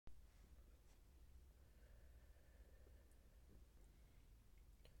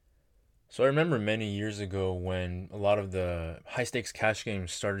So I remember many years ago when a lot of the high stakes cash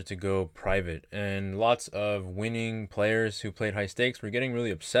games started to go private, and lots of winning players who played high stakes were getting really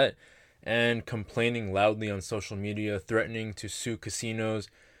upset and complaining loudly on social media, threatening to sue casinos,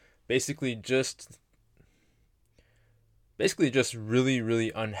 basically just basically just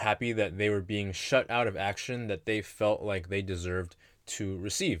really unhappy that they were being shut out of action that they felt like they deserved to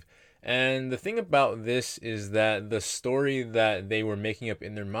receive. And the thing about this is that the story that they were making up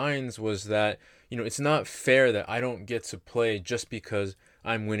in their minds was that, it's not fair that I don't get to play just because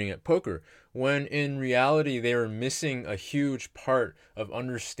I'm winning at poker. When in reality, they were missing a huge part of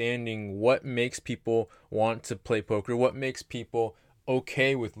understanding what makes people want to play poker, what makes people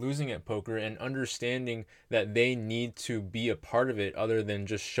okay with losing at poker, and understanding that they need to be a part of it other than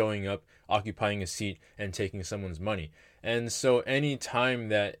just showing up, occupying a seat, and taking someone's money. And so, any time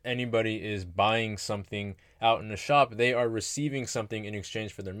that anybody is buying something out in a shop, they are receiving something in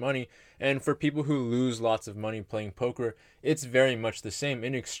exchange for their money. And for people who lose lots of money playing poker, it's very much the same.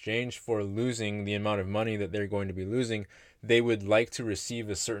 In exchange for losing the amount of money that they're going to be losing, they would like to receive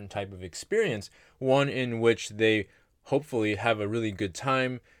a certain type of experience, one in which they hopefully have a really good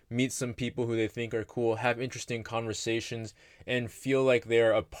time, meet some people who they think are cool, have interesting conversations, and feel like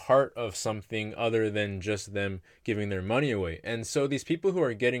they're a part of something other than just them giving their money away. And so these people who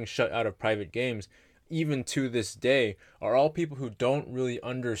are getting shut out of private games, even to this day, are all people who don't really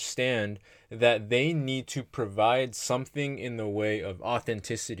understand that they need to provide something in the way of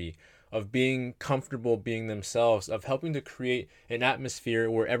authenticity, of being comfortable being themselves, of helping to create an atmosphere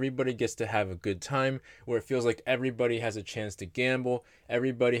where everybody gets to have a good time, where it feels like everybody has a chance to gamble,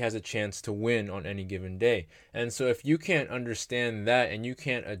 everybody has a chance to win on any given day. And so if you can't understand that, and you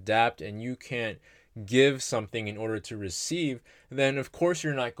can't adapt, and you can't give something in order to receive, then of course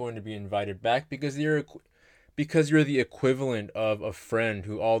you're not going to be invited back, because you're the equivalent of a friend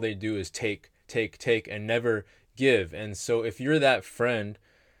who all they do is take and never give. And so if you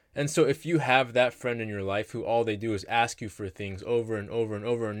have that friend in your life who all they do is ask you for things over and over and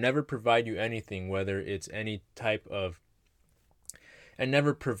over and never provide you anything, whether it's any type of, and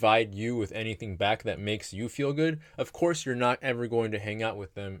never provide you with anything back that makes you feel good, of course you're not ever going to hang out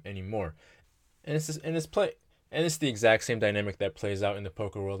with them anymore. And it's just, and it's play and it's the exact same dynamic that plays out in the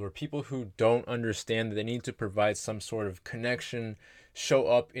poker world, where people who don't understand that they need to provide some sort of connection, show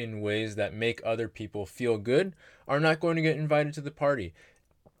up in ways that make other people feel good, are not going to get invited to the party.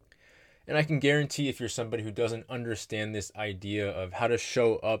 And I can guarantee, if you're somebody who doesn't understand this idea of how to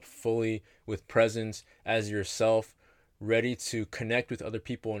show up fully with presence as yourself, ready to connect with other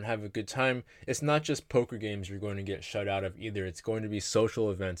people and have a good time, it's not just poker games you're going to get shut out of either. It's going to be social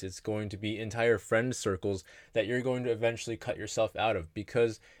events. It's going to be entire friend circles that you're going to eventually cut yourself out of,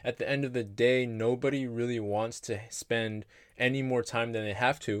 because at the end of the day, nobody really wants to spend any more time than they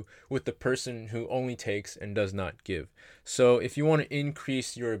have to with the person who only takes and does not give. So if you want to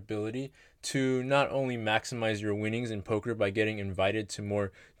increase your ability to not only maximize your winnings in poker by getting invited to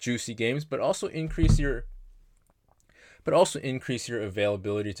more juicy games, but also increase your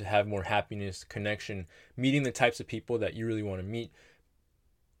availability to have more happiness, connection, meeting the types of people that you really want to meet,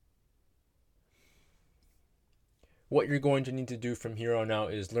 what you're going to need to do from here on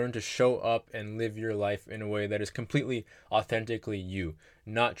out is learn to show up and live your life in a way that is completely authentically you,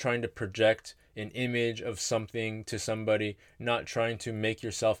 not trying to project an image of something to somebody, not trying to make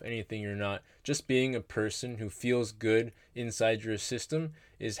yourself anything you're not, just being a person who feels good inside your system,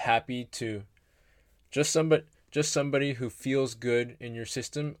 is happy to just somebody who feels good in your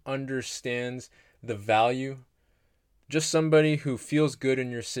system, understands the value. Just somebody who feels good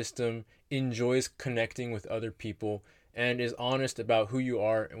in your system, enjoys connecting with other people, and is honest about who you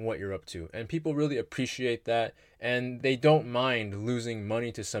are and what you're up to. And people really appreciate that, and they don't mind losing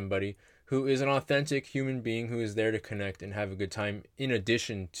money to somebody who is an authentic human being who is there to connect and have a good time, in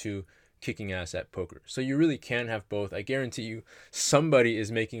addition to kicking ass at poker. So you really can have both. I guarantee you somebody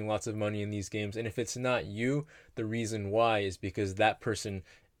is making lots of money in these games, and if it's not you, the reason why is because that person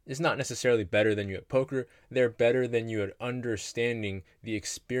is not necessarily better than you at poker. They're better than you at understanding the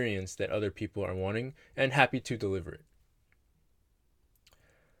experience that other people are wanting and happy to deliver it.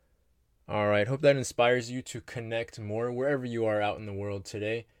 All right, hope that inspires you to connect more wherever you are out in the world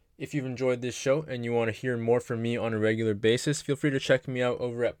today. If you've enjoyed this show and you want to hear more from me on a regular basis, feel free to check me out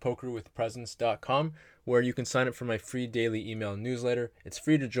over at pokerwithpresence.com, where you can sign up for my free daily email newsletter. It's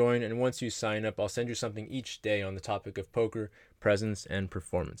free to join, and once you sign up, I'll send you something each day on the topic of poker, presence, and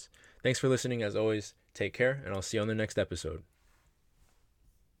performance. Thanks for listening. As always, take care, and I'll see you on the next episode.